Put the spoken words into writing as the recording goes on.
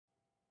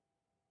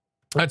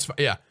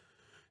Yeah.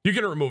 You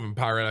can remove him,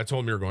 Pirate. I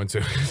told him you were going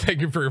to.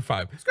 Thank you for your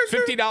 5.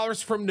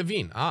 $50 from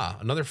Naveen. Ah,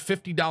 another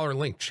 $50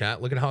 link,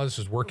 chat. Look at how this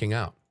is working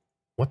out.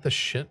 What the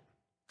shit?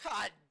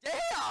 God damn!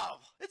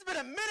 It's been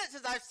a minute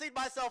since I've seen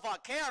myself on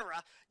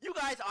camera. You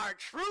guys are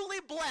truly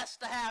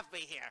blessed to have me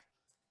here.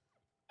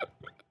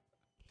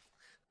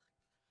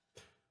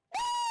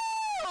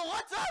 Woo!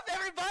 What's up,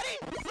 everybody?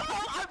 So,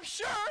 I'm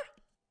sure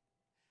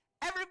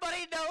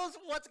everybody knows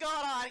what's going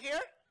on here.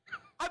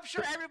 I'm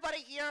sure everybody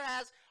here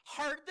has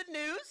heard the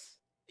news.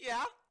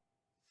 Yeah.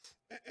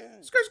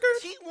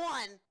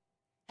 T1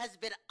 has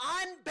been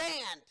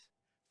unbanned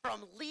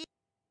from League.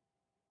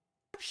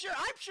 I'm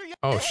sure you.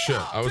 Oh shit!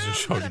 I wasn't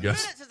showing you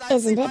guys.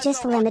 Isn't it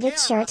just limited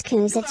shirt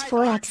cause it's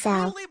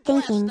 4XL?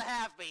 Thinking.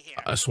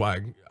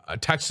 Swag.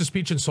 Text to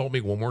speech insult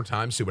me one more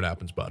time. See what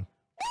happens, bud.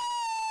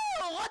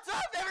 What's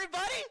up,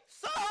 everybody?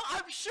 So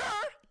I'm sure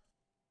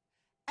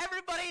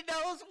everybody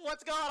knows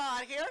what's going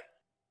on here.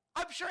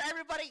 I'm sure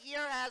everybody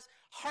here has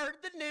heard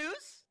the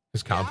news.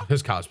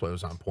 His cosplay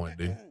was on point,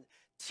 dude.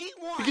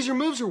 T1 because your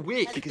moves are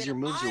weak. Because your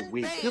moves are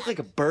weak. You look like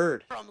a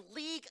bird. From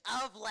League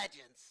of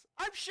Legends.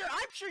 I'm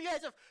sure you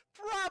guys have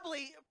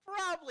probably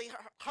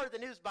heard the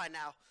news by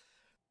now.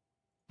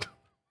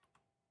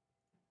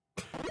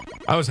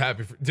 I was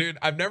happy for, dude.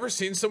 I've never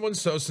seen someone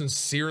so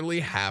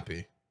sincerely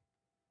happy.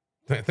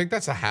 I think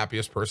that's the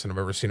happiest person I've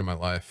ever seen in my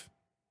life.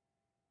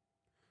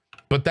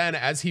 But then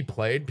as he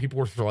played, people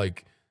were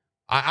like,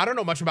 I don't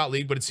know much about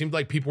League, but it seemed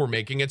like people were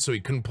making it so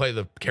he couldn't play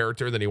the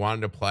character that he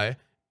wanted to play.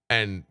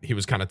 And he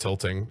was kind of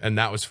tilting. And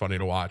that was funny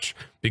to watch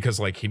because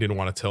like he didn't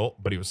want to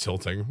tilt, but he was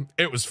tilting.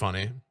 It was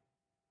funny.